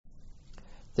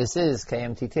This is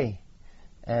KMTT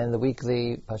and the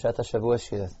weekly Parshat HaShavua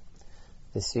Shir.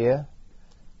 This year,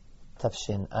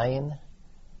 Tafshin Ayin,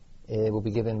 will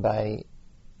be given by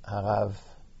Harav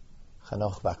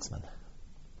Chanoch Waxman.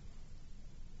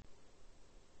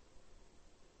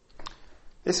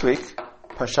 This week,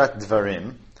 Parshat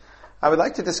Dvarim, I would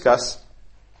like to discuss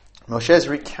Moshe's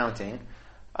recounting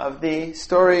of the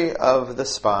story of the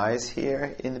spies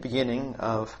here in the beginning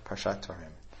of Parshat Dvarim.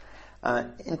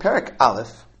 In Perek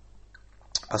Aleph,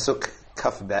 Pasuk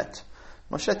Kaf Bet,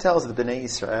 Moshe tells the Bnei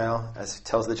Yisrael, as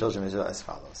tells the children of Israel, as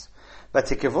follows: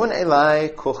 "Vatikavun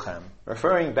Elai Kulchem,"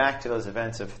 referring back to those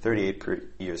events of 38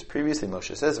 years previously.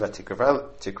 Moshe says,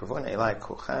 "Vatikavun Elai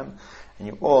Kulchem," and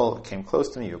you all came close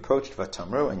to me. You approached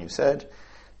Vatamru, and you said,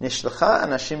 "Nishlacha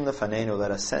anashim lefanenu," let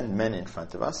us send men in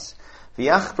front of us.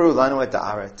 V'yachbru lanu et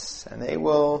haaretz, and they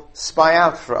will spy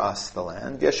out for us the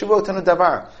land. V'yashuvu otanu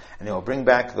davar, and they will bring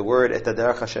back the word, et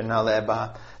haderech asher na'aleh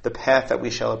ba, the path that we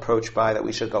shall approach by, that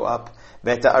we shall go up.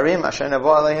 V'et ha'arim asher navo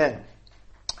aleihen,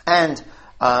 and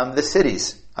the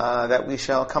cities that we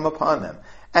shall come upon them.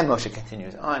 And Moshe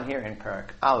continues on here in Perek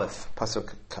Aleph,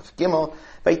 Pasuk Kaf Gimel,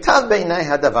 V'yitav beinai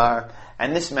hadavar,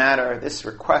 and this matter, this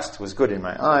request was good in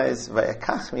my eyes.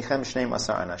 V'yakach michem shnei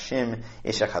masar anashim,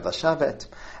 ish echad l'shavet,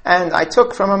 and I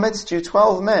took from amidst you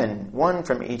 12 men, one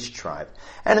from each tribe.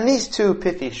 And in these two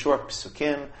pithy short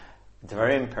psukim,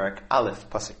 Dvarim Perek Aleph,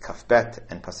 Pasuk Kaf Bet,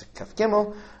 and Pasuk Kaf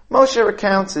Gimel, Moshe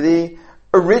recounts the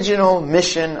original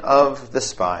mission of the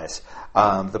spies.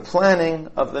 The planning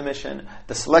of the mission,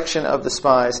 the selection of the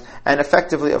spies, and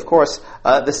effectively, of course,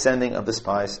 the sending of the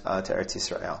spies to Eretz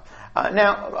Yisrael.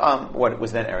 What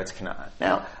was then Eretz Canaan.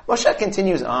 Now, Moshe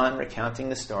continues on recounting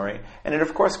the story, and it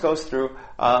of course goes through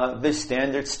the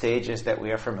standard stages that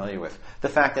we are familiar with. The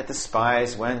fact that the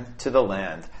spies went to the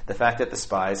land, the fact that the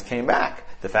spies came back,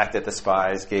 the fact that the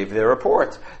spies gave their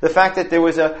report, the fact that there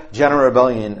was a general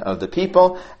rebellion of the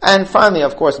people, and finally,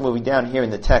 of course, moving down here in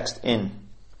the text in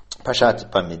Parshat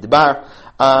Bamidbar,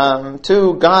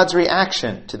 to God's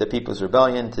reaction to the people's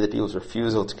rebellion, to the people's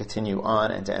refusal to continue on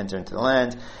and to enter into the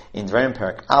land. In Dvarim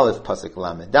Perek Aleph, Pasuk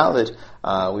Lamed Daled,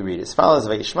 we read as follows: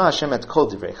 "Vayishma Hashem et kol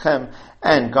divreichem,"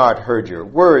 and God heard your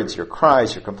words, your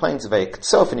cries, your complaints.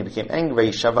 Vayikatsof, and he became angry.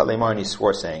 Vayishava leimar, and he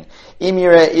swore, saying, "Im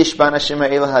yireh ish ban Hashem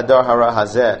ha'el hadar hara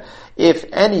hazeh," if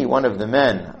any one of the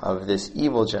men of this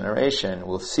evil generation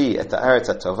will see et ha'aretz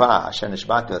hatovah asher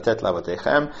nishba'ti latet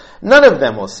la'avotechem, none of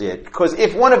them will see it. Because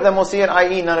if one of them will see it,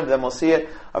 i.e. none of them will see it,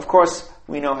 of course,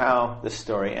 we know how the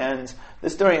story ends. The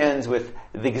story ends with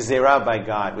the gezerah by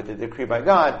God, with the decree by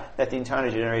God, that the entire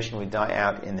generation would die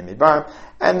out in the Midbar.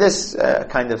 And this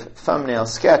kind of thumbnail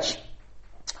sketch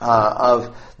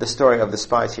of the story of the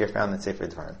spies here found in Sefer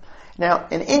Dvarim. Now,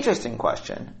 an interesting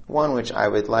question, one which I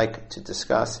would like to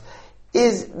discuss,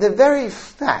 is the very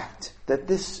fact that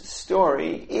this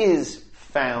story is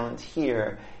found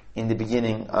here in the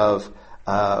beginning of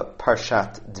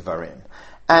Parshat Dvarim.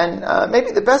 And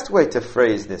maybe the best way to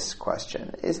phrase this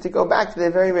question is to go back to the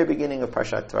very, very beginning of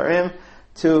Parshat Dvarim,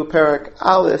 to Perek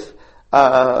Aleph,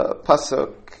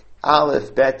 Pasuk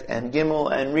Aleph, Bet, and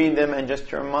Gimel, and read them and just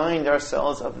to remind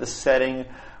ourselves of the setting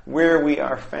where we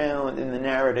are found in the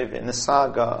narrative, in the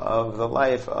saga of the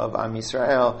life of Am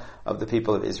Yisrael, of the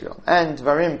people of Israel. And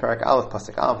Dvarim, Perek Aleph,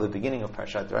 Pasuk Aleph, the beginning of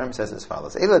Parshat Dvarim, says as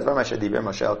follows: Eila dvarim asher diber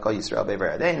Moshe el kol Yisrael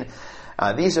be'ever Yadein.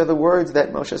 These are the words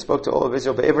that Moshe spoke to all of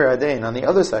Israel be'ever Yadein, on the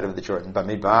other side of the Jordan.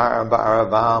 Bamidbar,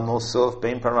 ba'arava, Mosuf,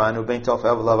 bein Paran, bein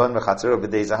Tofel, Lavan, v'chatzero,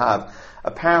 b'dei Zahav.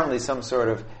 Apparently some sort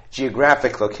of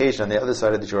geographic location on the other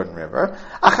side of the Jordan River.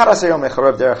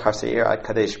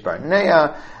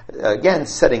 Again,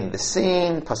 setting the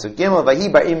scene. Pasuk Gimel, Vahi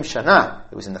ba'im shana.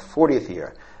 It was in the 40th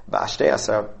year. Ba'ashtei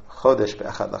asar chodesh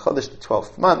be'echad lachodesh, the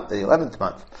 12th month, the 11th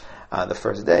month. The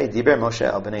first day, Diber Moshe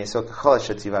al bnei Yisrael k'chol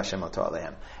asher tzivah Hashem oto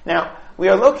aleihem. Now, we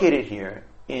are located here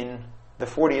in the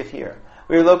 40th year.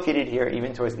 We are located here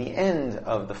even towards the end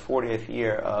of the 40th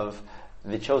year of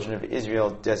the children of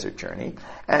Israel desert journey.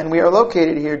 And we are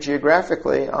located here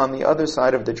geographically on the other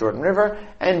side of the Jordan River.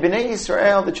 And Bnei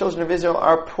Yisrael, the children of Israel,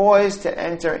 are poised to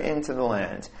enter into the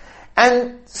land.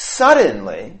 And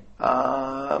suddenly,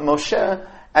 Moshe,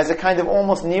 as a kind of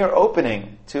almost near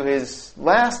opening to his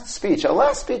last speech, a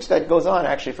last speech that goes on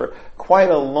actually for quite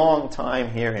a long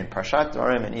time here in Parshat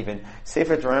Dvarim and even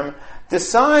Sefer Dvarim,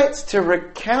 decides to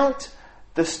recount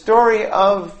the story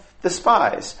of the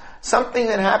spies, something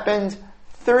that happened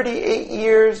 38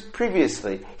 years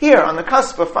previously. Here, on the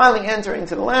cusp of finally entering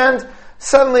into the land,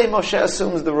 suddenly Moshe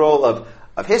assumes the role of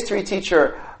history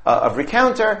teacher, of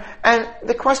recounter, and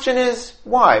the question is,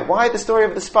 why? Why the story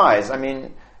of the spies? I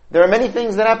mean, There are many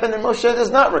things that happen that Moshe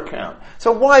does not recount.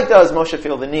 So why does Moshe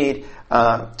feel the need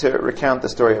to recount the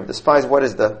story of the spies? What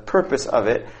is the purpose of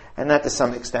it? And that, to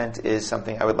some extent, is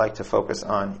something I would like to focus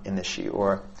on in the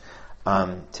shiur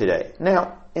today.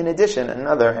 Now, in addition,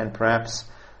 another and perhaps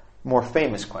more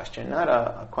famous question, not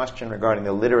a question regarding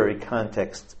the literary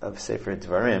context of Sefer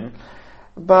Dvarim,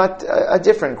 but a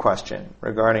different question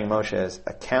regarding Moshe's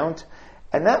account,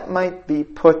 and that might be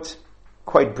put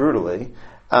quite brutally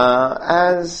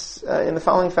as in the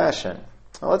following fashion.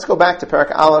 Well, let's go back to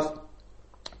Parak Aleph,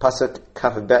 Pasuk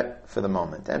Kaf Bet for the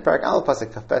moment. And Parak Aleph,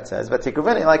 Pasuk Kaf Bet says,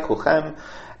 "V'tikruveni elai kulchem,"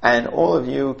 and all of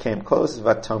you came close,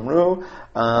 "V'tomru,"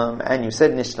 and you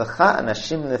said, "Nishlacha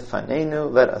anashim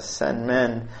lefanenu," let us send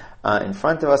men in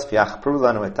front of us, "V'yachpru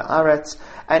lanu et haaretz."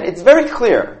 And it's very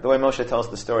clear, the way Moshe tells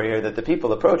the story here, that the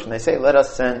people approach and they say, "Let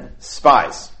us send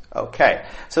spies." Okay,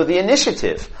 so the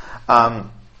initiative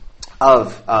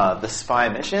of the spy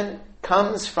mission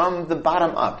comes from the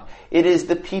bottom up. It is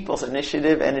the people's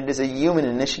initiative, and it is a human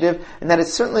initiative, and that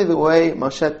is certainly the way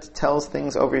Moshe tells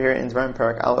things over here in Dvarim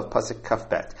Parak Aleph Pasuk Kaf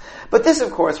Bet. But this,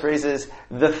 of course, raises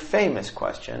the famous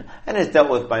question, and is dealt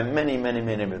with by many of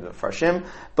the Farshim,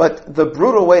 but the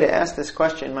brutal way to ask this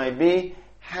question might be,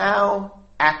 how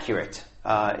accurate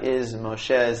is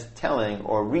Moshe's telling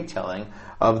or retelling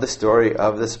of the story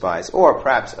of the spies? Or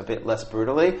perhaps a bit less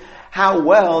brutally, how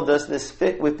well does this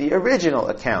fit with the original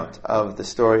account of the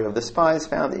story of the spies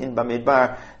found in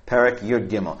Bamidbar, Perek Yud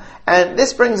Gimel? And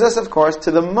this brings us, of course,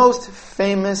 to the most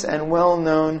famous and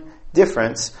well-known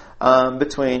difference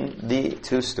between the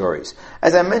two stories.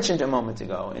 As I mentioned a moment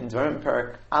ago, in Dvarim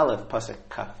Perek Aleph Pasuk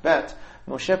Kaf Bet,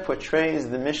 Moshe portrays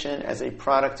the mission as a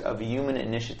product of human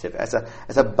initiative, as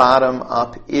a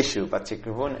bottom-up issue.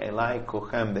 V'tikruvun elai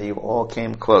kulchem, that you all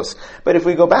came close. But if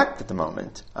we go back at the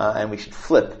moment, and we should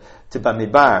flip to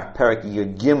Bamidbar, Perek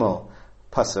Yud Gimel,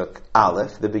 Pasuk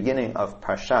Aleph, the beginning of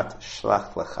Parshat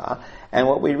Shlach Lecha, and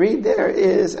what we read there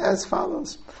is as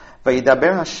follows: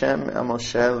 Vayidaber Hashem el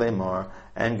Moshe lemor,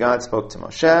 and God spoke to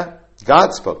Moshe,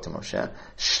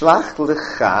 Shlach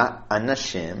lecha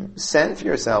anashim, send for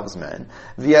yourselves men,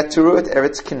 v'yaturu et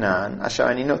eretz Canaan, asher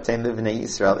ani noten levnei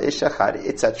Yisrael, ish echad,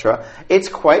 etc. It's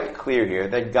quite clear here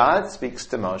that God speaks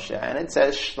to Moshe, and it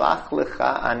says Shlach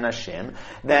lecha anashim,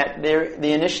 that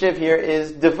the initiative here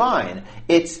is divine.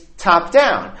 It's top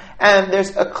down. And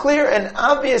there's a clear and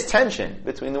obvious tension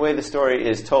between the way the story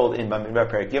is told in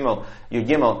Bamidbar Perek Gimel, Yud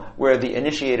Gimel, where the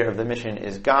initiator of the mission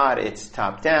is God, it's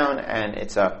top down, and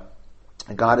it's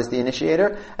God is the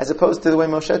initiator, as opposed to the way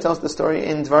Moshe tells the story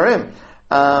in Dvarim,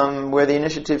 where the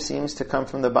initiative seems to come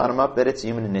from the bottom up, that it's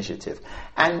human initiative.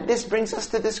 And this brings us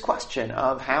to this question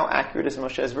of how accurate is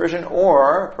Moshe's version,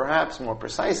 or perhaps more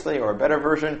precisely, or a better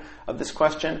version of this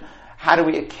question, how do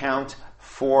we account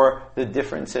for the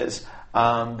differences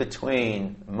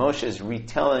between Moshe's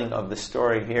retelling of the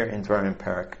story here in Dvarim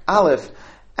Perek Aleph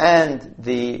and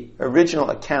the original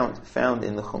account found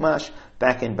in the Chumash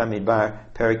back in Bamidbar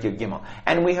Perek Yud Gimel.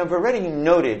 And we have already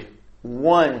noted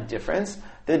one difference,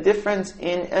 the difference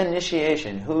in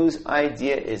initiation. Whose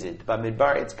idea is it?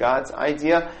 Bamidbar, it's God's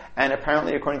idea, and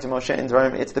apparently, according to Moshe in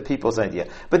Dvarim, it's the people's idea.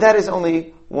 But that is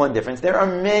only one difference. There are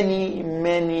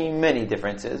many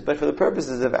differences, but for the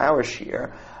purposes of our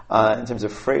shiur, in terms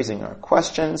of phrasing our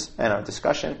questions and our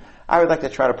discussion, I would like to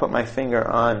try to put my finger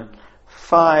on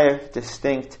 5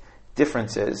 distinct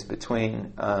differences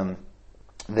between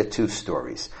the two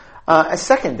stories. A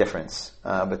second difference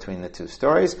between the two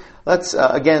stories. Let's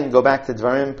again go back to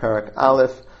Dvarim Perek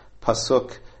Aleph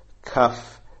Pasuk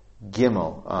Kaf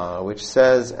Gimel, which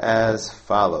says as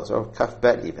follows, or Kaf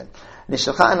Bet even.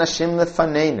 Nishlacha anashim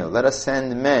lefanenu, let us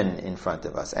send men in front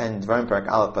of us. And Dvarim Perek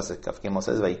Aleph Pasuk Kaf Gimel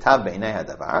says, Vayitav beinei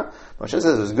hadavar. Moshe says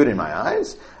it was good in my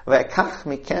eyes. Ve'ekach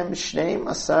mikem shneim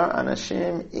asar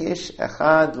anashim ish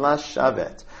echad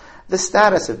lashavet. The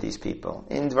status of these people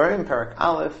in Dvarim Perek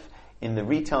Aleph, in the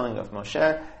retelling of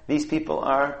Moshe, these people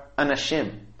are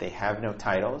anashim. They have no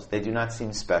titles. They do not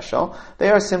seem special. They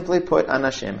are simply put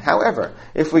anashim. However,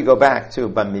 if we go back to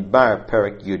Bamidbar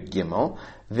Perek Yud Gimel,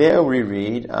 there we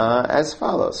read as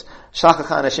follows: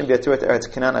 Shalchacha anashim v'yaturu et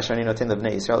eretz Canaan asher ani noten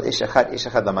levnei Yisrael ish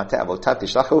echad lamateh avotav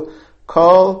tishlachu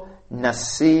kol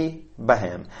nasi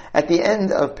bahem. At the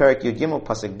end of Perek Yud Gimel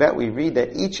Pasuk Bet, we read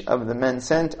that each of the men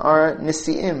sent are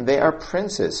nisiim, they are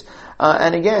princes.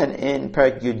 And again, in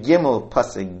Perek Yud Gimel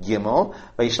Pasuk Gimel,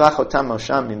 Vayishlach otam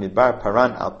Moshe mimidbar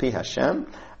Paran al pi Hashem.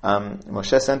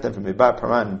 Moshe sent them from Midbar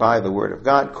Paran by the word of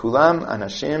God. Kulam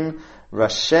anashim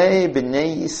Rashi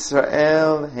B'nai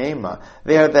Yisrael Hema.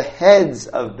 They are the heads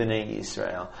of B'nai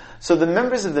Yisrael. So the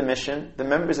members of the mission, the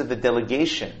members of the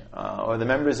delegation, or the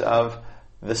members of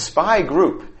the spy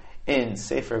group in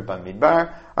Sefer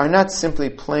Bamidbar are not simply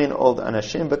plain old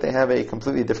Anashim, but they have a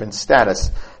completely different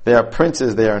status. They are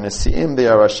princes, they are Nesi'im, they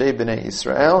are Rashi B'nai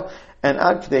Israel, and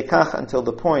Ad K'dei Kach, until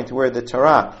the point where the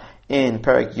Torah in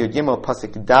Perek Yud Gimel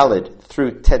Pasuk Daled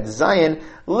through Tet Zayin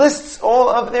lists all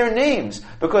of their names,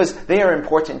 because they are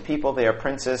important people, they are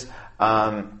princes,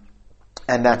 and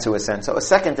that's who ascends. So a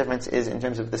second difference is in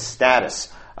terms of the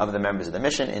status of the members of the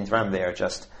mission. In Dvarim they are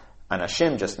just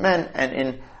Anashim, just men, and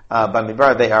in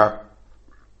Bamidbar they are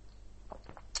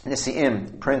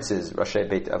Nesi'im, princes, Rashi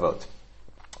Beit Avot.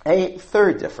 A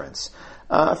third difference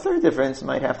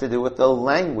might have to do with the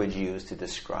language used to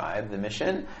describe the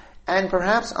mission, and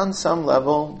perhaps on some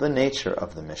level the nature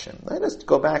of the mission. Let us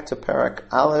go back to Perek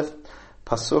Aleph,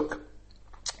 Pasuk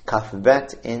Kaf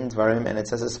Bet in Dvarim, and it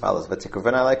says as follows: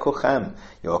 "V'tikruvena alei kulchem,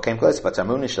 yokem kos,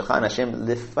 v'tamu nishlcha anashim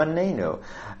lifanenu,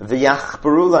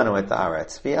 v'yachbaru lanu et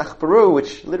haaretz." V'yachbaru,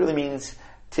 which literally means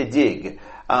to dig.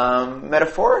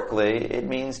 Metaphorically, it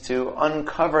means to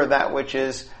uncover that which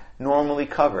is normally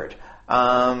covered,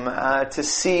 to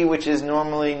see which is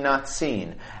normally not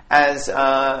seen. As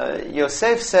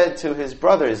Yosef said to his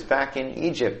brothers back in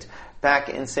Egypt, back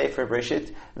in Sefer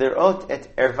Bereshit, "L'rot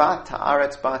et ervat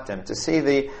haaretz batem," to see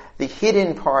the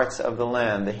hidden parts of the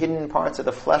land, the hidden parts of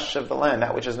the flesh of the land,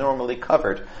 that which is normally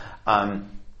covered.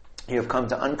 You have come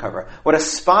to uncover. What a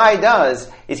spy does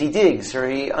is he digs, or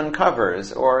he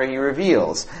uncovers, or he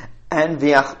reveals. And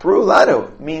v'yachbru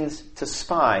lanu means to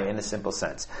spy in a simple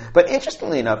sense. But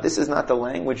interestingly enough, this is not the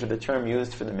language or the term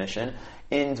used for the mission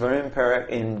in Dvarim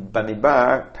in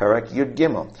Bamidbar, Perek Yud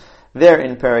Gimel. There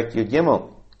in Perek Yud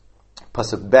Gimel,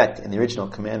 Pasuk Bet, in the original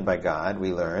command by God,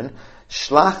 we learn,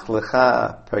 Shlach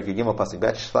lecha, Perek Yud Gimel, Pasuk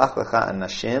Bet, Shlach lecha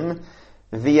anashim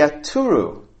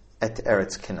v'yaturu et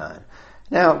Eretz Canaan.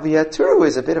 Now, v'yaturu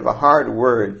is a bit of a hard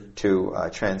word to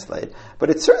translate, but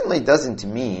it certainly doesn't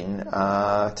mean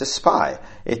to spy.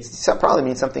 It probably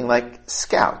means something like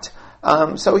scout.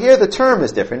 So here the term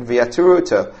is different.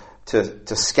 V'yaturu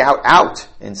to scout out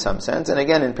in some sense. And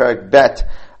again in Perek Bet,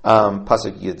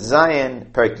 Pasuk Yud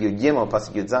Zayin, Perek Yud Gimel,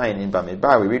 Pasuk Yud Zayin in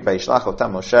Bamidbar, we read Vayishlach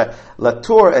otam Moshe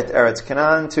latur et Eretz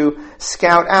Canaan, to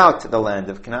scout out the land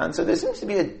of Canaan. So there seems to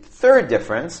be a third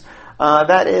difference.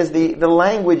 That is the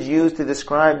language used to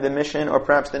describe the mission, or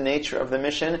perhaps the nature of the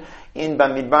mission. In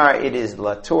Bamidbar it is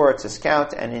latur, to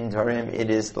scout, and in Dvarim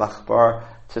it is lachbar,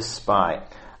 to spy.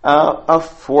 A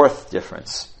fourth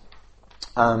difference.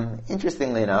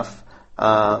 Interestingly enough,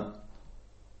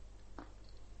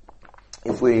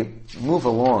 if we move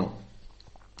along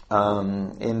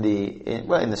in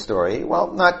the story, we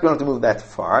don't have to move that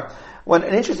far. An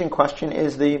interesting question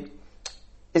is the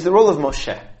role of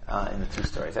Moshe in the two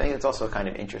stories. I think it's also a kind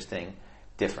of interesting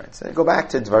difference. Go back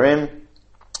to Dvarim,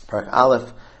 Perek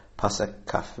Aleph, Pasuk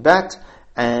Kaf Bet,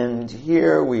 and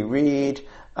here we read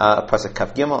Pasuk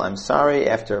Kaf Gimel.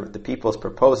 After the people's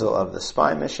proposal of the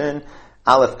spy mission,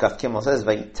 Aleph Kaf Gimel says,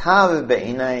 "Vayitav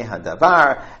be'inei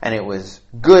hadavar," and it was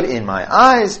good in my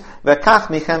eyes. V'kach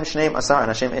michem shneim asar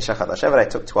anashim ish echad l'shevet. I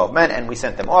took 12 men and we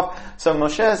sent them off. So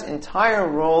Moshe's entire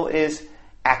role is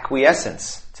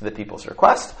acquiescence to the people's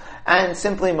request, and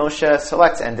simply Moshe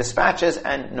selects and dispatches,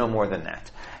 and no more than that.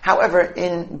 However,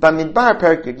 in Bamidbar,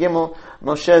 Perek Yud Gimel,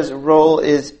 Moshe's role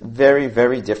is very,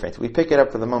 very different. We pick it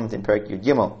up for the moment in Perek Yud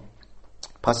Gimel,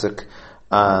 Pasuk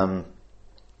Yud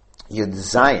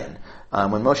Zayin.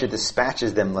 When Moshe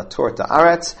dispatches them lator to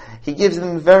Aretz, he gives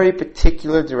them very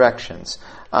particular directions.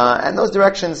 And those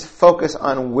directions focus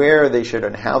on where they should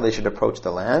and how they should approach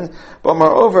the land. But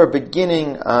moreover,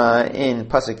 beginning in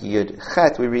Pasuk Yud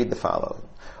Chet, we read the following: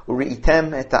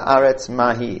 Uri'item et haaretz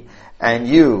mahi, and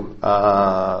you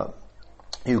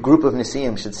group of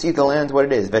Nesiim, should see the land what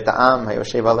it is. Veta'am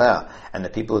hayoshev aleh, and the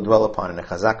people who dwell upon it.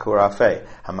 Chazak hurafeh,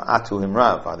 hama'atu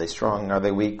himrav. Are they strong? Are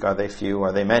they weak? Are they few?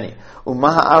 Are they many?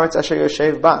 U'ma haaretz asher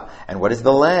yoshev ba, and what is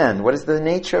the land? What is the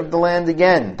nature of the land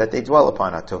again that they dwell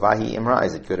upon? Atovahi imra,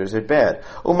 is it good or is it bad?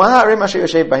 U'ma ha'arim asher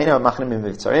yoshev bahina v'machnim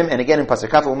v'vitzarim, and again in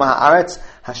Pasuk Kaf, u'ma haaretz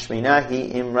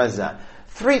hashminahi imraza.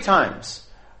 3 times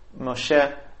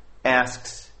Moshe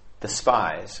asks the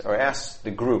spies, or asks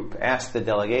the group, asks the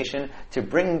delegation to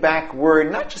bring back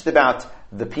word not just about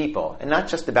the people, and not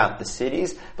just about the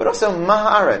cities, but also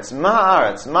ma'aretz,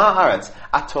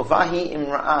 atovahi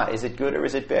imra'a, is it good or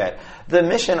is it bad? The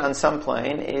mission on some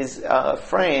plane is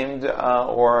framed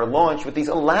or launched with these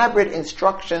elaborate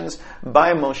instructions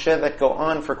by Moshe that go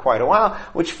on for quite a while,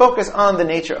 which focus on the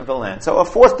nature of the land. So a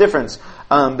fourth difference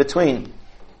between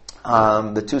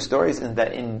the two stories is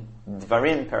that in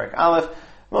Dvarim, Perek Aleph,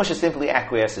 Moshe simply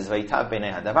acquiesces, Vayitav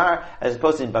b'nei hadavar, as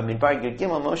opposed to in Bamidbar Yud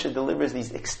Gimel, Moshe delivers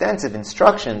these extensive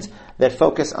instructions that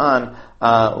focus on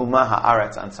Umah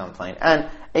ha'aretz on some plane. And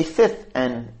A fifth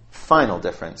and final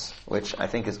difference, which I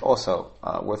think is also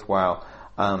worthwhile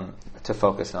to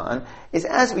focus on, is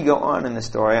as we go on in the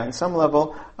story, on some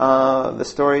level, the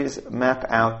stories map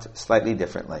out slightly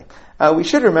differently. We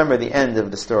should remember the end of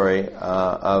the story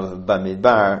of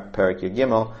Bamidbar, Perek Yud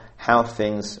Gimel, how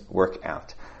things work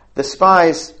out. The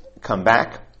spies come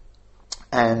back,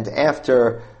 and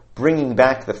after bringing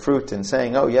back the fruit and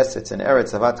saying, oh yes, it's an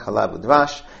Eretz Avat Chalav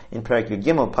Udvash, in Perek Yud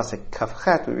Gimel, Pasuk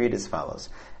Kafchet, we read as follows.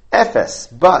 Ephes,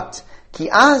 but, ki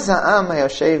az ha'am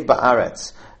hayoshev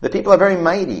ba'aretz. The people are very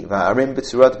mighty. Va'arim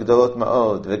b'tzurat gedolot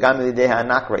ma'od. V'gam l'idei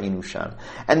ha'anak ra'inu sham.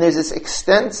 And there's this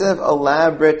extensive,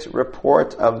 elaborate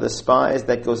report of the spies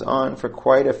that goes on for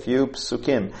quite a few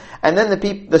psukim. And then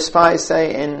the spies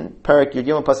say in Perek Yud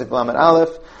Gimel, Pasuk Lamed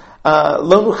Aleph,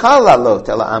 Lo nuchal la'alot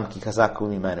el ha'am ki chazak hu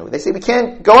mimenu. They say we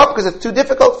can't go up because it's too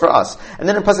difficult for us. And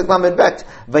then in Pasuk Lamed Bet,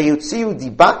 vayutziu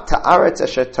dibat ta'aretz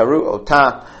asher taru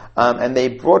otah. And they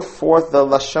brought forth the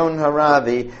Lashon Hara,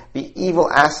 the evil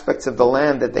aspects of the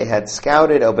land that they had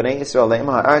scouted. It's a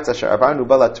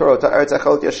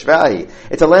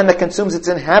land that consumes its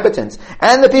inhabitants.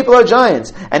 And the people are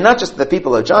giants. And not just the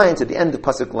people are giants, at the end of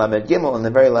Pasuk Lamed Gimel, in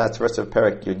the very last verse of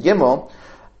Perek Yud Gimel,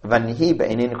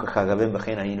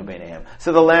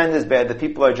 so the land is bad, the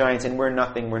people are giants, and we're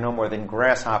nothing, we're no more than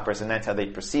grasshoppers, and that's how they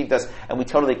perceived us, and we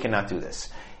totally cannot do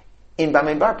this. In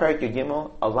Bamidbar Perek Yud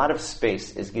Gimel, a lot of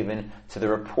space is given to the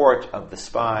report of the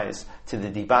spies, to the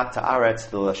Dibat Ta'aretz,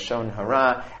 the Lashon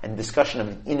Hara, and discussion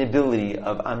of the inability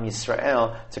of Am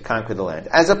Yisrael to conquer the land.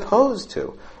 As opposed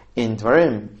to, in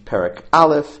Dvarim Perek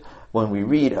Aleph, when we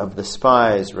read of the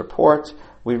spies' report,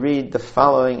 we read the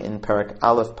following in Perek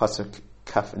Aleph, Pasuk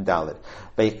Kaf Dalet.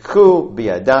 Veiku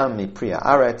biadam mipriya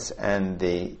aretz, and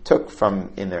they took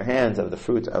from in their hands of the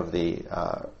fruit of the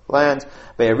land.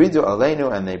 Ve'eridu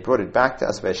aleinu, and they brought it back to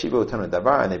us. Ve'eshivu utanu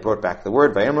davar, and they brought back the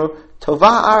word. Ve'emru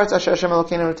tova aretz asher Hashem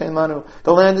Elokeinu noten lanu.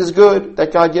 The land is good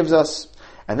that God gives us.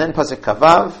 And then Pasuk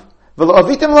Kavav, v'lo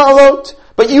avitim la'alot.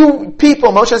 But you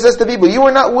people, Moshe says to people, you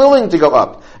were not willing to go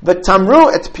up.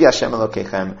 V'tamru et pi Hashem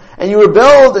Elokechem, and you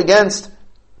rebelled against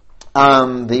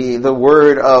the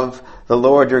word of the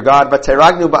Lord your God,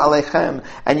 v'teragnu ba'alechem,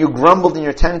 and you grumbled in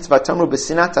your tents, v'tamru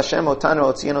b'sinat Hashem otanu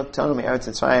otzienu otanu me'eretz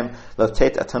Mitzrayim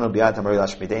lotet atanu b'yad hamori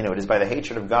lashmideinu. It is by the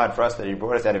hatred of God for us that He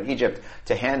brought us out of Egypt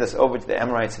to hand us over to the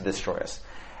Amorites to destroy us.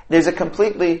 There's a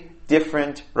completely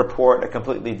different report, a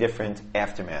completely different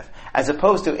aftermath, as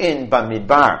opposed to in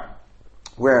Bamidbar,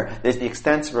 where there's the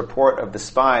extensive report of the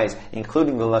spies,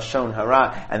 including the Lashon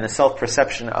Hara and the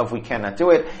self-perception of we cannot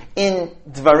do it. In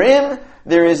Dvarim,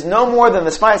 there is no more than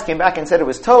the spies came back and said it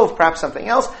was Tov, perhaps something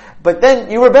else, but then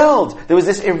you rebelled. There was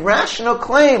this irrational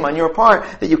claim on your part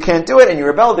that you can't do it, and you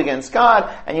rebelled against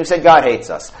God, and you said God hates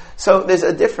us. So there's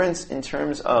a difference in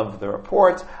terms of the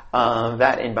report,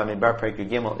 that in Bamidbar Perek Yud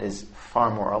Gimel is far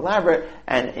more elaborate,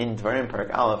 and in Dvarim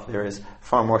Perek Aleph there is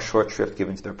far more short shrift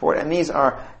given to the report. And these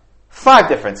are 5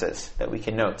 differences that we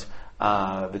can note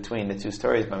between the two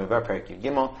stories, Bamidbar Perek Yud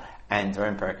Gimel and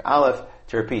Dvarim Perek Aleph.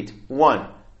 To repeat, 1,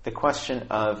 the question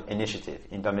of initiative.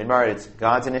 In Bamidbar, it's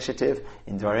God's initiative.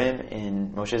 In Dvarim,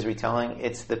 in Moshe's retelling,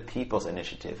 it's the people's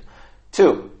initiative.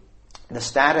 2, the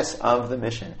status of the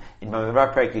mission. In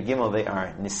Bamidbar Perek Yud Gimel, they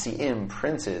are Nisi'im,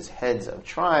 princes, heads of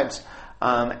tribes.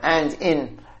 And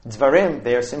in Dvarim,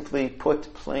 they are simply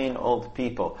put plain old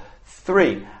people.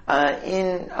 3,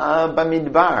 in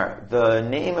Bamidbar, the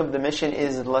name of the mission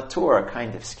is Latur, a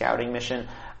kind of scouting mission.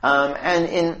 And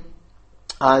in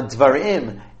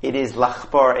Dvarim, it is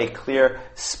Lachbar, a clear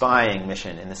spying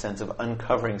mission in the sense of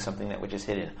uncovering something that which is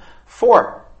hidden.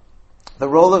 4, the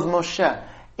role of Moshe.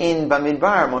 In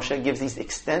Bamidbar, Moshe gives these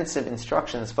extensive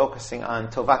instructions focusing on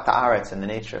Tovat Haaretz and the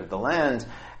nature of the land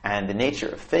and the nature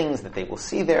of things that they will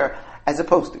see there, as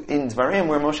opposed to in Dvarim,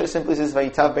 where Moshe simply says,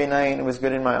 Vayitav beinayin, it was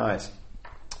good in my eyes.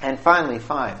 And finally,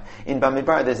 5, in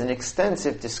Bamidbar, there's an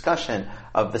extensive discussion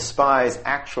of the spies'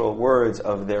 actual words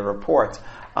of their report,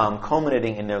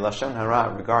 culminating in their Lashon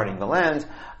Hara regarding the land,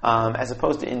 as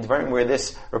opposed to in Dvarim, where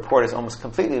this report is almost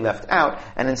completely left out,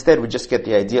 and instead we just get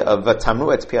the idea of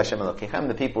V'tamru et pi Hashem Elokechem,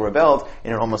 the people rebelled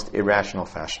in an almost irrational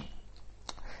fashion.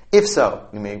 If so,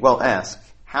 we may well ask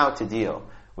how to deal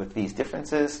with these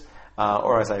differences,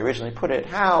 or as I originally put it,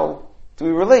 how do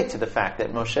we relate to the fact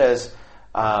that Moshe's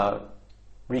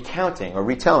recounting or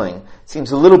retelling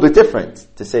seems a little bit different,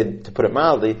 to put it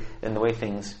mildly, than the way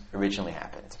things originally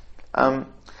happened.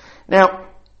 Now,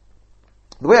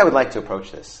 the way I would like to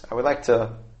approach this, I would like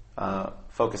to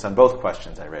focus on both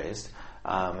questions I raised,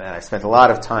 and I spent a lot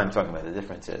of time talking about the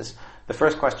differences. The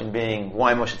first question being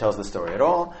why Moshe tells the story at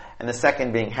all, and the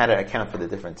second being how to account for the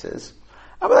differences.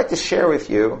 I would like to share with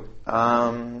you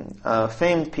a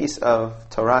famed piece of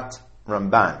Torat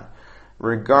Ramban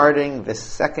regarding the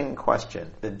second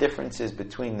question, the differences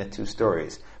between the two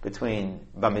stories, between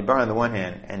Bamidbar on the one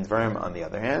hand and Dvarim on the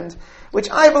other hand,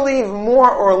 which I believe more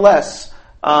or less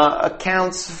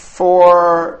accounts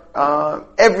for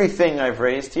everything I've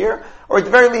raised here, or at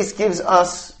the very least gives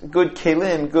us good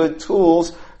kelim, good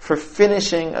tools for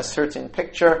finishing a certain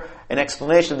picture, an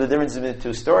explanation of the differences between the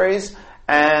two stories,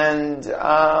 and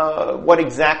what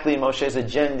exactly Moshe's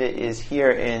agenda is here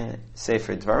in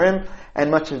Sefer Dvarim, and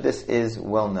much of this is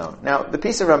well known. Now, the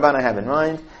piece of Ramban I have in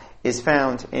mind is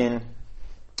found in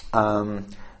Bamidbar,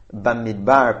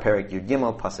 Perek Yud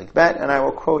Gimel, Pasuk Bet, and I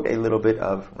will quote a little bit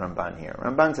of Ramban here.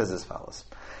 Ramban says as follows: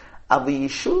 Avi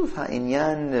Yishuv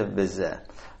ha'inyan b'zeh.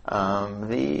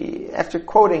 After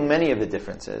quoting many of the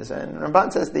differences, and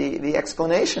Ramban says the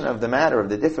explanation of the matter of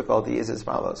the difficulty is as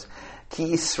follows: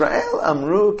 Ki Yisrael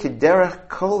amru kiderech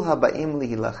kol haba'im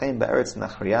lihilachem be'eretz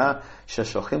nachriya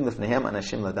sheshochim lifnehem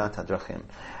anashim ladat hadrachim.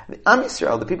 The Am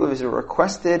Yisrael, the people of Israel,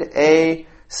 requested a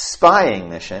spying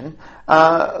mission,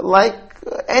 like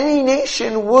any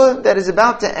nation would that is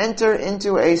about to enter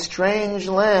into a strange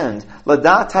land,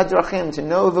 ladat hadrachim, to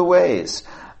know the ways.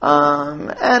 And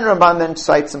Ramban then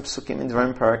cites some psukim in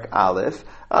Dvarim Perek Aleph,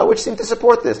 which seem to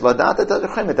support this. Ladat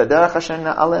hadrachim et haderech asher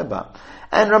na'aleh.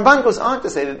 And Ramban goes on to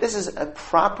say that this is a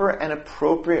proper and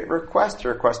appropriate request to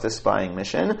request a spying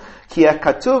mission. Ki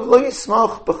hakatuv lo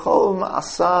yismoch b'chol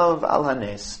ma'asav al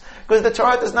hanes. Because the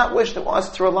Torah does not wish us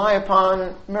to rely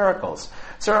upon miracles.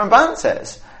 So Ramban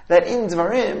says that in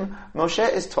Dvarim,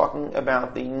 Moshe is talking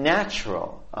about the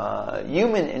natural,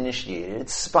 human-initiated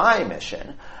spy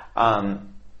mission,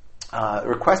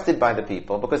 requested by the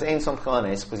people, because Ein Som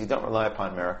Chilanes, because you don't rely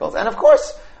upon miracles. And of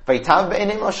course, Vaitav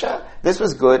Be'enei Moshe, this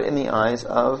was good in the eyes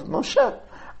of Moshe.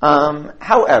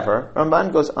 However,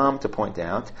 Ramban goes on to point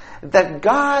out that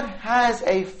God has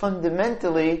a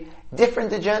fundamentally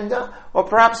different agenda, or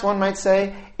perhaps one might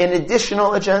say an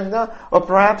additional agenda, or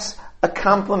perhaps a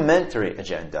complementary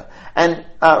agenda. And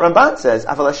Ramban says,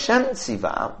 Aval Hashem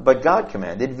tziva, but God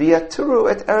commanded, V'yaturu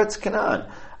et Eretz Canaan.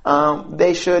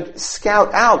 They should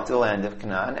scout out the land of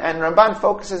Canaan, and Ramban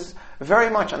focuses very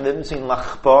much on the difference between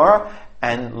lachbar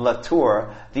and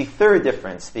latur, the third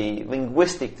difference, the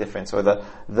linguistic difference, or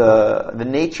the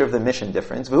nature of the mission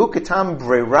difference. V'hu ketam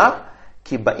breira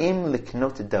ki ba'im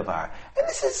liknot davar. And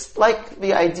this is like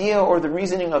the idea or the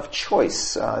reasoning of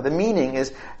choice. The meaning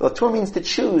is, latur means to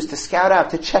choose, to scout out,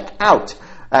 to check out,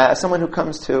 someone who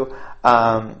comes to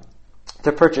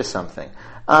purchase something.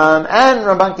 And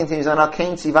Ramban continues on, and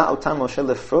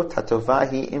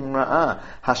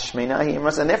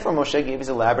therefore Moshe gave his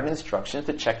elaborate instructions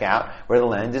to check out where the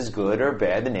land is good or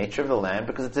bad, the nature of the land,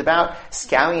 because it's about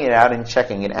scouting it out and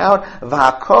checking it out.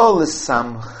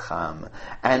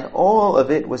 And all of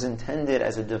it was intended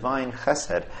as a divine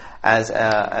chesed, as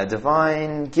a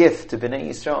divine gift to Bnei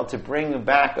Yisrael, to bring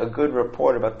back a good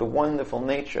report about the wonderful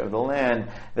nature of the land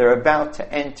they're about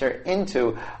to enter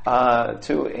into,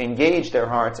 to engage their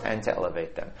hearts and to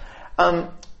elevate them.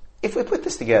 If we put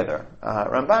this together,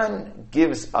 Ramban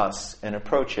gives us an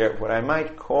approach here, what I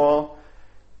might call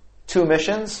two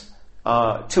missions,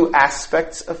 two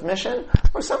aspects of mission,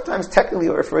 or sometimes technically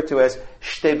referred to as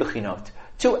shtei bechinot,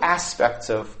 two aspects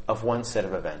of one set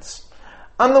of events.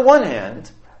 On the one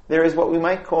hand, there is what we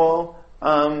might call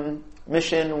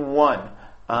mission one,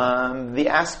 the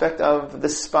aspect of the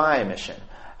spy mission.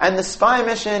 And the spy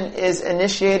mission is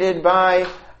initiated by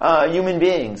human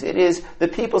beings. It is the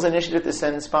people's initiative to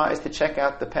send spies to check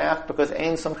out the path, because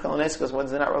Ein Som Chilanes, because one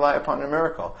does not rely upon a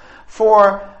miracle.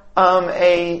 For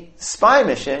a spy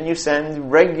mission, you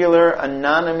send regular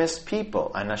anonymous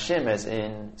people, anashim, as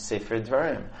in Sefer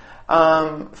Dvarim.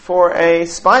 For a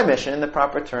spy mission, the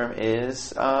proper term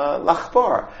is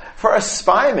lachbar. For a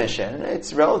spy mission,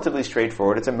 it's relatively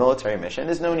straightforward. It's a military mission.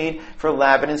 There's no need for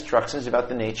elaborate instructions about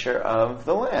the nature of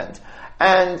the land.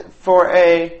 And for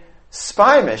a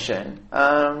spy mission,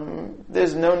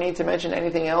 there's no need to mention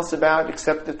anything else about,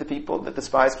 except that the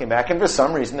spies came back, and for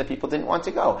some reason the people didn't want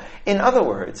to go. In other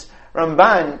words,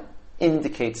 Ramban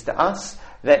indicates to us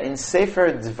that in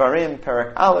Sefer Dvarim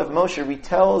Perek Aleph, Moshe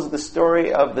retells the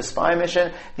story of the spy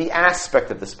mission, the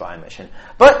aspect of the spy mission.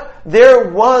 But there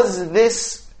was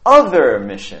this other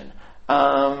mission.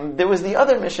 There was the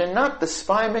other mission, not the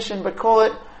spy mission, but call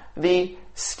it the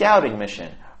scouting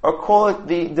mission, or call it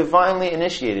the divinely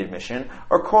initiated mission,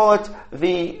 or call it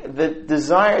the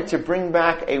desire to bring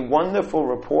back a wonderful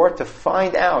report, to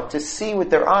find out, to see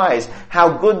with their eyes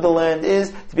how good the land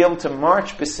is, to be able to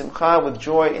march b'simcha, with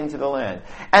joy, into the land.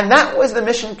 And that was the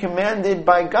mission commanded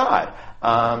by God.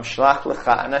 Shlach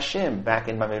lecha anashim, back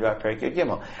in Bamidbar Perek Yud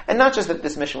Gimel. And not just that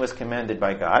this mission was commanded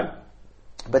by God,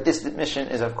 but this mission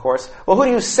is, of course, well, who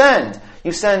do you send?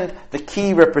 You send the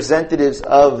key representatives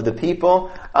of the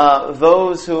people,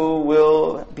 those who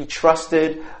will be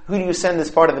trusted. Who do you send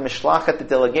as part of the Mishlachet, the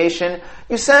delegation?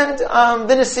 You send the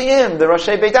Nesiim, the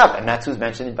Roshei Beit Av, and that's who's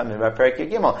mentioned in Bamidbar Perek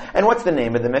Yud Gimel. And what's the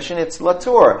name of the mission? It's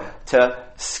Latur, to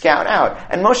scout out.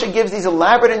 And Moshe gives these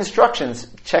elaborate instructions.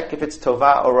 Check if it's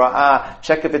Tovah or Ra'ah,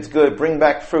 check if it's good, bring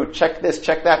back fruit, check this,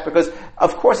 check that, because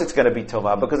of course it's going to be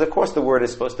Tovah, because of course the word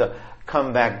is supposed to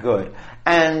come back good.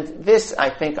 And this, I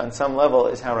think, on some level,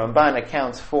 is how Ramban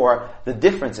accounts for the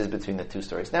differences between the two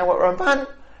stories. Now, what Ramban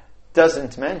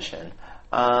doesn't mention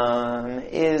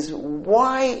is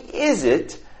why is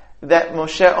it that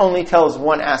Moshe only tells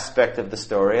one aspect of the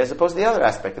story as opposed to the other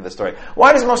aspect of the story?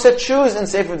 Why does Moshe choose in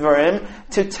Sefer Dvarim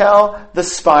to tell the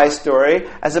spy story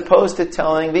as opposed to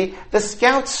telling the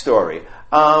scout story?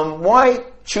 Why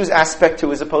choose aspect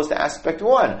 2 as opposed to aspect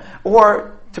 1?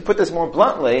 Or, to put this more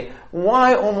bluntly,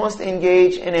 why almost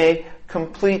engage in a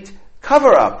complete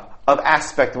cover-up of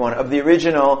aspect 1, of the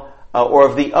original or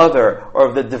of the other, or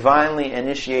of the divinely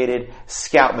initiated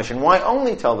scout mission? Why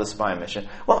only tell the spy mission?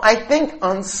 Well, I think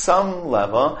on some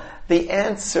level, the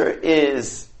answer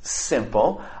is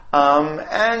simple,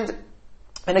 and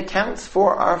accounts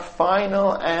for our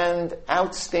final and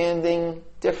outstanding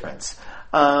difference.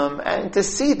 And to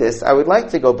see this, I would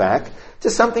like to go back to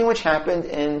something which happened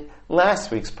in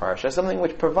last week's Parsha, something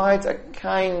which provides a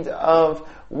kind of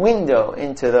window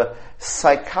into the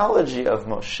psychology of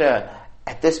Moshe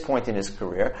at this point in his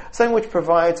career, something which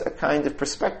provides a kind of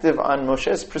perspective on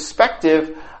Moshe's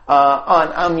perspective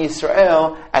on Am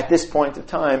Yisrael at this point of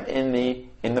time in the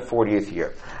 40th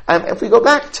year. If we go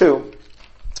back to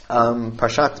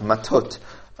Parshat Matot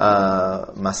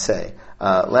Maseh,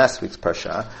 last week's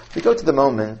Parsha, if we go to the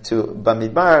moment to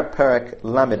Bamidbar Perek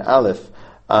Lamed Aleph,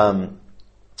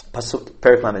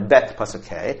 Perek Lamed Bet Pasuk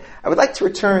Hey, I would like to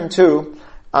return to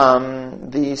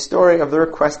the story of the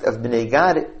request of Bnei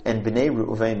Gad and Bnei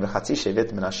Reuven v'Chatzi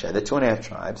Shevet Menashe, the 2.5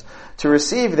 tribes, to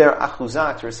receive their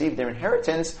achuzah, to receive their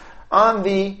inheritance on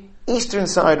the eastern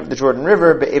side of the Jordan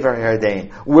River, Be'ever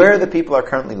Yarden, where the people are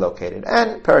currently located.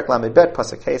 And Perek Lamed Bet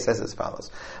Pasuk Hey says as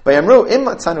follows: Vayamru im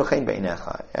matzanu chen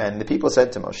beinecha, and the people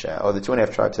said to Moshe, or the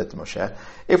 2.5 tribes said to Moshe,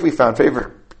 if we found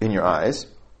favor in your eyes,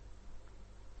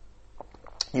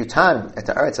 Yutan et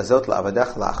ha'aretz hazot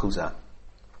la'avadach la'achuzah,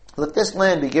 let this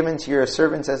land be given to your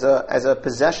servants as a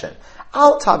possession.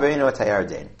 Al tabeinu et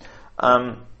hayarden.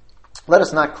 Let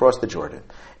us not cross the Jordan.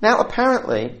 Now,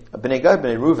 apparently, Bnei Gad,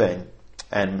 Bnei Reuven,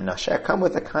 and Menashe come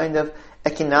with a kind of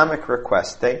economic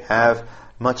request. They have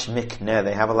much mikneh,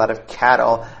 they have a lot of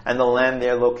cattle, and the land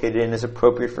they're located in is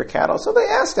appropriate for cattle. So they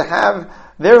ask to have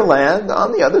their land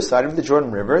on the other side of the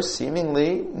Jordan River,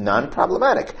 seemingly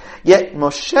non-problematic. Yet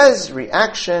Moshe's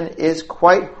reaction is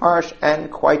quite harsh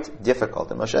and quite difficult.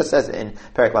 And Moshe says in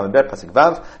Perek Lamed Bet Pasuk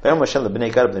Vav, "Vayom Moshe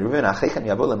lebnei Gad b'nei Reuven achechem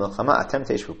yavo lemilchama atem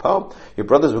teishvu po." Your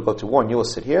brothers will go to war and you will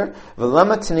sit here.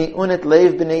 V'lama tni'un et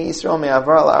leiv b'nei Yisrael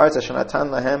me'avar la'aretz asher natan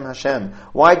lahem Hashem.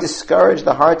 Why discourage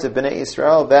the hearts of Bnei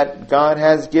Yisrael that God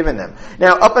has given them?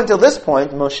 Now, up until this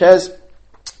point, Moshe's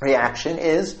reaction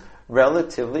is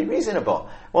relatively reasonable.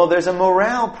 Well, there's a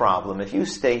morale problem. If you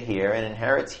stay here and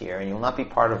inherit here and you'll not be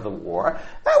part of the war,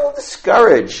 that will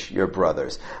discourage your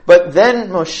brothers. But then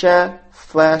Moshe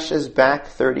flashes back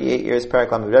 38 years,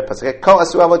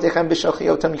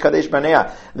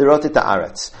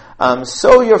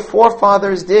 so your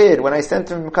forefathers did when I sent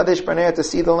them from Kadesh Barnea to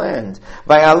see the land.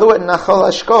 And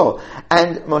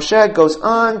Moshe goes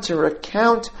on to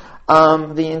recount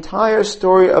the entire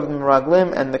story of the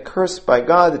Meraglim and the curse by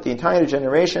God that the entire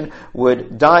generation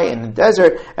would die in the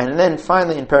desert. And then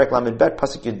finally in Perek Lamed Bet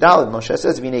Pasuk Yud Daled, Moshe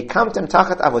says, "V'nei kamtem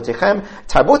tachat avotechem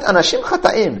tarbut anashim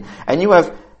chataim," and you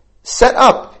have set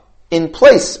up in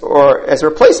place, or as a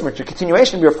replacement, or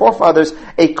continuation of your forefathers,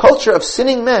 a culture of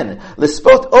sinning men.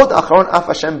 Lispot od acharon af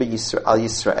Hashem al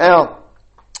Yisrael.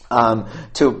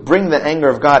 To bring the anger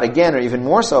of God again, or even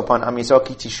more so upon Am Yisrael,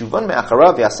 ki tishuvon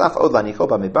me'acharav yasach od lanicho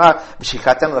b'midbar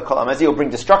v'shichatem l'kol am. He will bring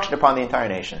destruction upon the entire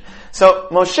nation. So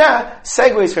Moshe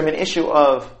segues from an issue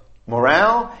of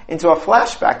morale into a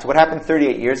flashback to what happened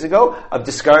 38 years ago, of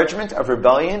discouragement, of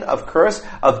rebellion, of curse,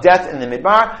 of death in the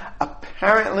Midbar.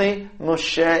 Apparently,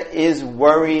 Moshe is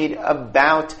worried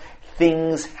about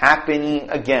things happening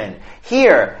again.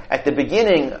 Here, at the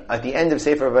beginning, at the end of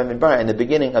Sefer Bamidbar, and the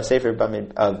beginning of Sefer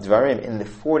Dvarim, in the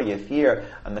 40th year,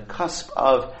 on the cusp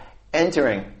of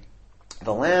entering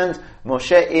the land,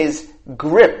 Moshe is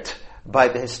gripped by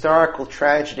the historical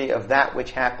tragedy of that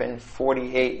which happened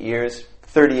 48 years,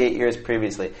 38 years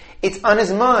previously. It's on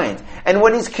his mind. And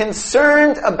what he's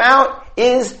concerned about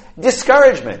is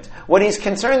discouragement. What he's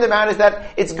concerned about is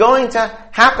that it's going to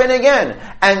happen again.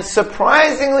 And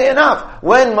surprisingly enough,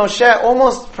 when Moshe,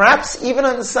 almost perhaps even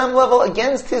on some level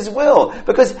against his will,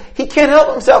 because he can't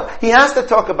help himself, he has to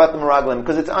talk about the Meraglim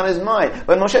because it's on his mind.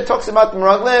 When Moshe talks about the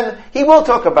Meraglim, he will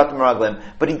talk about the Meraglim,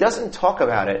 but he doesn't talk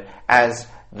about it as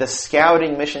the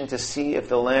scouting mission to see if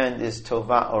the land is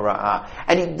tova or ra'ah.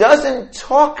 And he doesn't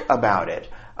talk about it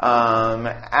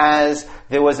as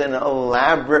there was an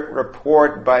elaborate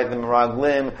report by the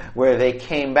Meraglim where they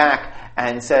came back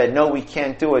and said, no, we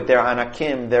can't do it. They're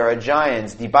anakim, they're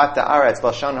giants, dibat haaretz,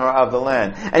 lashon hara of the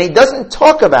land. And he doesn't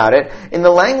talk about it in the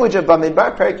language of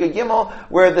Bamidbar Perek Yud Gimel,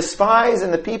 where the spies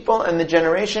and the people and the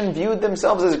generation viewed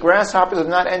themselves as grasshoppers of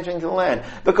not entering the land.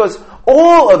 Because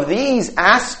all of these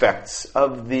aspects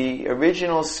of the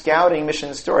original scouting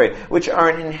mission story, which are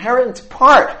an inherent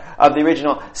part of the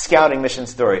original scouting mission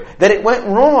story, that it went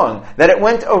wrong, that it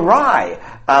went awry,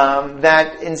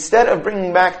 that instead of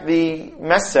bringing back the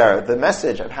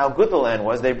message of how good the land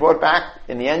was, they brought back,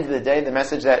 in the end of the day, the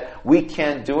message that we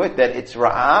can't do it, that it's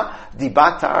ra'ah,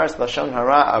 dibat haaretz lashon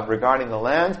hara, regarding the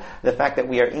land, the fact that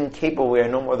we are incapable, we are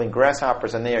no more than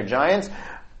grasshoppers and they are giants.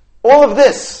 All of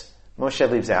this, Moshe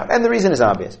leaves out. And the reason is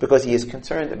obvious, because he is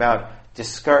concerned about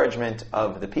discouragement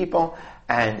of the people,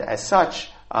 and as such,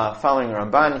 following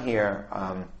Ramban here,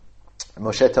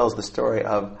 Moshe tells the story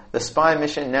of the spy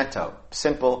mission neto,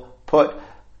 simple, put,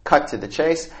 cut to the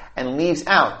chase, and leaves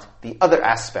out the other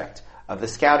aspect of the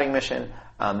scouting mission,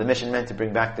 the mission meant to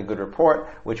bring back the good report,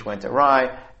 which went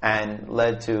awry and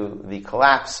led to the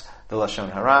collapse, the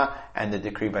Lashon Hara, and the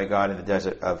decree by God in the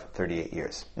desert of 38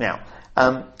 years. Now,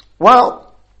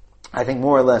 while I think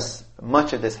more or less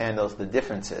much of this handles the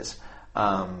differences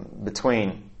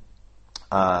between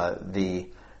the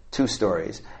two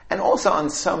stories, and also on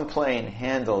some plane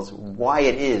handles why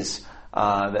it is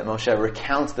that Moshe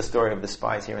recounts the story of the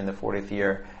spies here in the 40th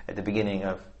year at the beginning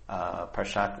of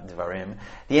Parshat Devarim.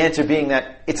 The answer being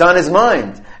that it's on his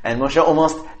mind, and Moshe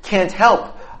almost can't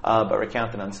help but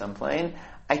recount it on some plane.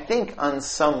 I think on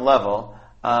some level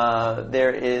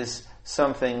there is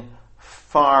something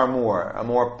far more, a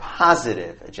more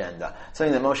positive agenda,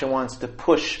 something that Moshe wants to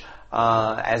push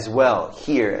as well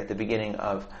here at the beginning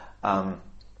of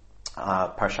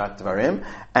Parshat Devarim.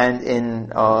 And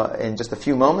in just a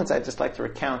few moments, I'd just like to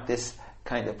recount this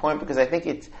kind of point, because I think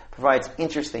it provides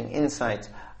interesting insight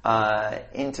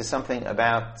into something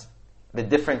about the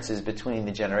differences between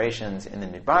the generations in the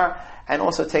Midbar, and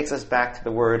also takes us back to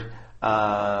the word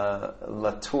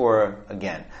Latur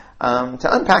again. To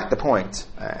unpack the point,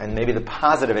 and maybe the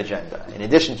positive agenda, in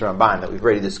addition to Ramban that we've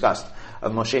already discussed,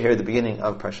 of Moshe here at the beginning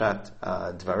of Parshat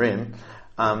Devarim,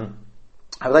 I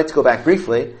would like to go back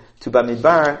briefly to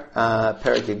Bamidbar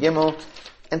Perek Yud Gimel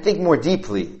and think more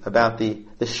deeply about the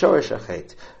Shoresh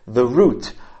HaChet, the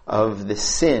root of the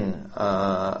sin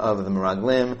of the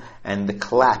Meraglim and the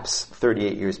collapse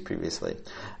 38 years previously.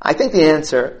 I think the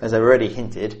answer, as I've already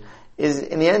hinted, is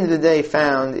in the end of the day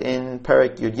found in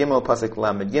Perek Yud Gimel, Pasuk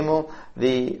Lamed Gimel,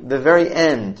 the very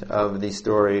end of the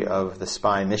story of the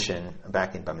spy mission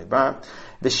back in Bamidbar.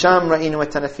 V'sham ra'inu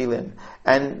et hanafilim.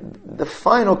 And the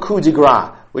final coup de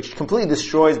grace, which completely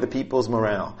destroys the people's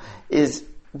morale, is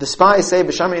the spies say,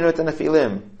 V'sham ra'inu et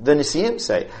hanafilim. The Nisiim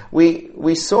say,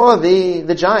 we saw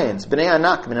the giants, b'nei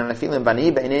anak, min hanafilim, bani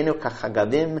be'inenu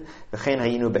kachagadim, v'chein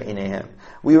hayinu be'inehem.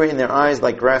 We were in their eyes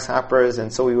like grasshoppers,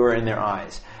 and so we were in their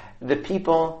eyes. The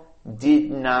people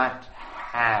did not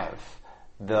have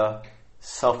the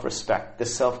self-respect, the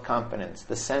self-confidence,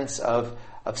 the sense of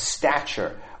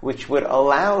stature, which would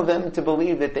allow them to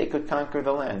believe that they could conquer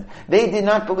the land. They did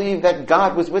not believe that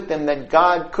God was with them, that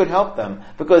God could help them.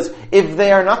 Because if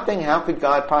they are nothing, how could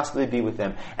God possibly be with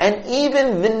them? And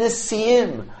even the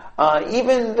Nisiim,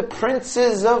 even the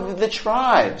princes of the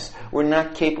tribes, were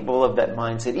not capable of that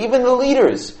mindset. Even the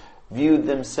leaders viewed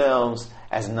themselves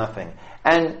as nothing.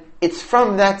 And it's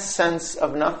from that sense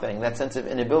of nothing, that sense of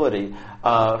inability,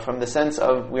 from the sense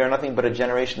of we are nothing but a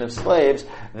generation of slaves,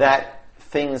 that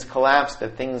things collapsed,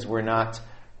 that things were not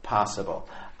possible.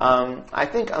 I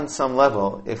think on some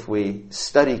level, if we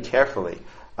study carefully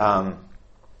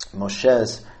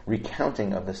Moshe's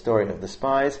recounting of the story of the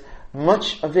spies,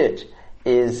 much of it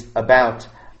is about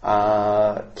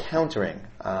countering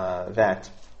that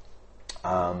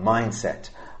mindset,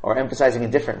 or emphasizing a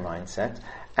different mindset.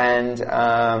 And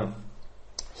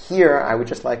here I would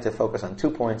just like to focus on 2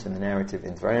 points in the narrative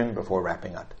in Dvarim before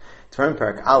wrapping up. Dvarim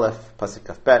Perek Aleph, Pasuk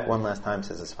Kaf Bet, one last time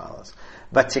says as follows: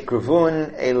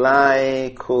 Vatikruvun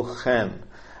elai kulchem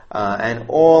and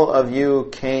all of you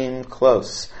came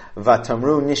close.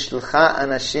 Vatamru nishlcha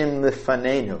anashim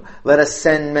lifanenu. Let us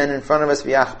send men in front of us.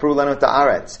 V'yachpru lanu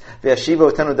ta'aretz.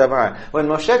 V'yashivu otanu davar. When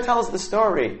Moshe tells the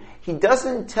story, he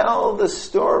doesn't tell the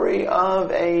story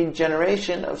of a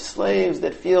generation of slaves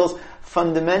that feels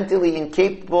fundamentally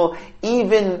incapable,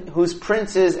 even whose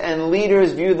princes and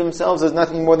leaders view themselves as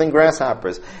nothing more than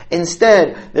grasshoppers.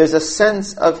 Instead, there's a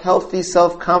sense of healthy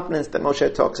self-confidence that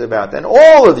Moshe talks about. And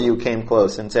all of you came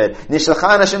close and said, Nishlcha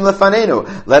anashim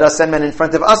lefanenu. Let us send men in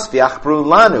front of us. V'yachpru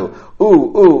lanu.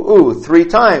 3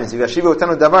 times. V'yashivu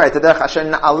otanu davar. Etadech asher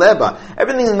na'aleba.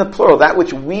 Everything in the plural, that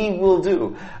which we will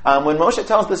do. When Moshe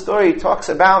tells the story, he talks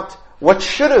about what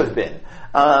should have been.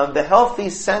 The healthy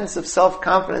sense of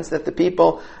self-confidence that the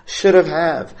people should have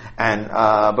had. And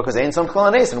because Ein Som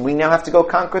Chol and we now have to go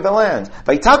conquer the land.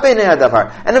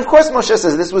 And of course Moshe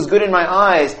says, this was good in my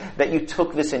eyes that you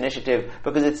took this initiative,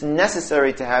 because it's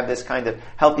necessary to have this kind of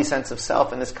healthy sense of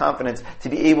self and this confidence to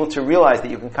be able to realize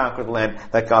that you can conquer the land,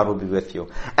 that God will be with you.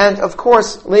 And of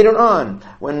course, later on,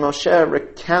 when Moshe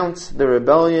recounts the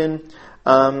rebellion,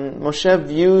 Moshe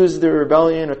views the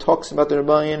rebellion, or talks about the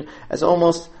rebellion, as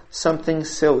almost something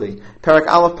silly. Parak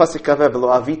Aleph Pasuk Kavev Lo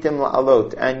avitem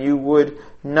la'alot, and you would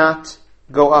not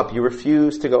go up. You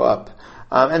refused to go up.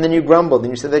 And then you grumbled,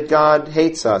 and you said that God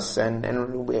hates us, and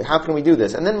how can we do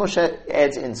this? And then Moshe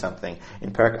adds in something.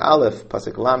 In Parak Aleph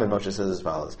Pasuk Lamed, Moshe says as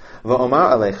follows: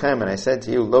 V'omar aleichem, and I said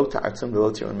to you, Lo ta'atzum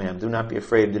v'lo tirun me'am. Do not be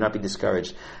afraid, do not be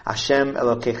discouraged. Hashem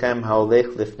Elokechem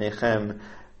ha'olech lifnechem.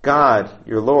 God,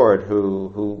 your Lord,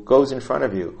 who goes in front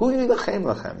of you,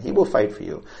 He will fight for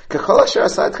you.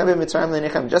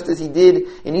 Just as He did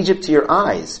in Egypt to your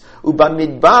eyes. And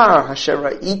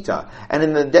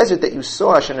in the desert that you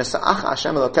saw,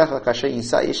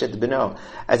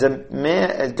 as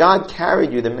God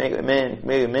carried you, the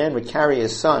man would carry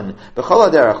his son.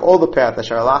 All the path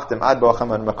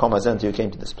until you came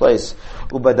to this place.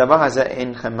 You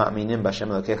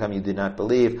did not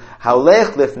believe.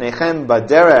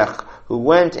 Who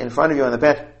went in front of you on the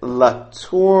path,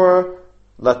 Latur,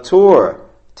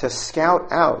 to scout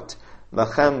out,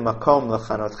 Lachem makom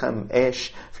lachanotchem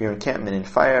esh, for your encampment in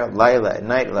fire, Laila at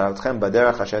night, La'arotchem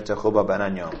baderech asher techuba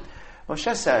b'anan yom.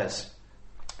 Moshe says,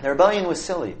 the rebellion was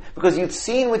silly, because you'd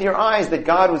seen with your eyes that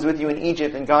God was with you in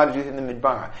Egypt and God was with you in the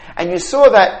Midbar. And you saw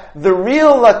that the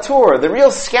real Latur, the real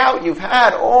scout you've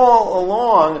had all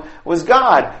along, was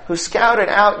God, who scouted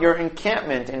out your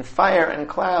encampment in fire and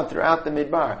cloud throughout the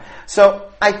Midbar. So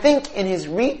I think in his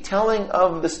retelling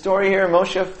of the story here,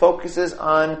 Moshe focuses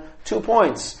on 2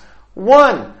 points.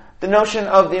 1, the notion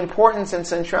of the importance and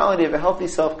centrality of a healthy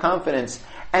self-confidence.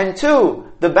 And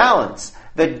 2, the balance.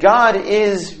 That God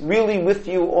is really with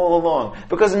you all along.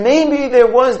 Because maybe there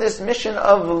was this mission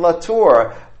of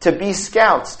Latur, to be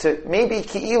scouts, to maybe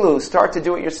Ki'ilu, start to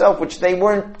do it yourself, which they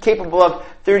weren't capable of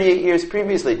 38 years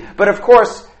previously. But of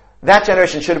course, that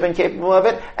generation should have been capable of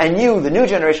it, and you, the new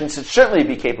generation, should certainly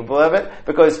be capable of it,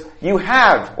 because you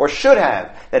have, or should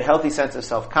have, that healthy sense of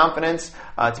self-confidence,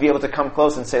 to be able to come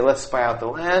close and say, let's spy out the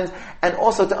land, and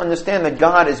also to understand that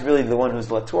God is really the one who's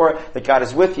Latur, that God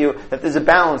is with you, that there's a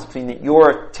balance between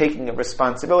your taking of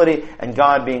responsibility and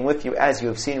God being with you, as you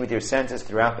have seen with your senses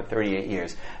throughout the 38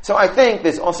 years. So I think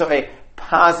there's also a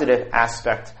positive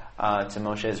aspect to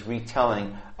Moshe's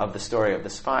retelling of the story of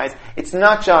the spies. It's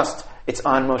not just it's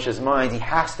on Moshe's mind, he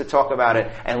has to talk about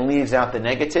it and leaves out the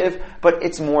negative, but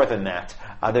it's more than that.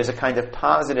 There's a kind of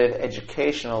positive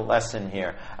educational lesson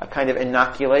here, a kind of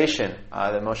inoculation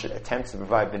that Moshe attempts to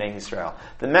provide Bnei Yisrael.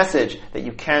 The message that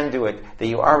you can do it, that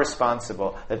you are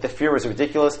responsible, that the fear is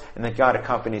ridiculous, and that God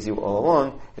accompanies you all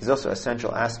along is also a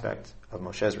central aspect of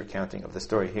Moshe's recounting of the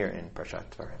story here in Parshat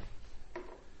Dvarim.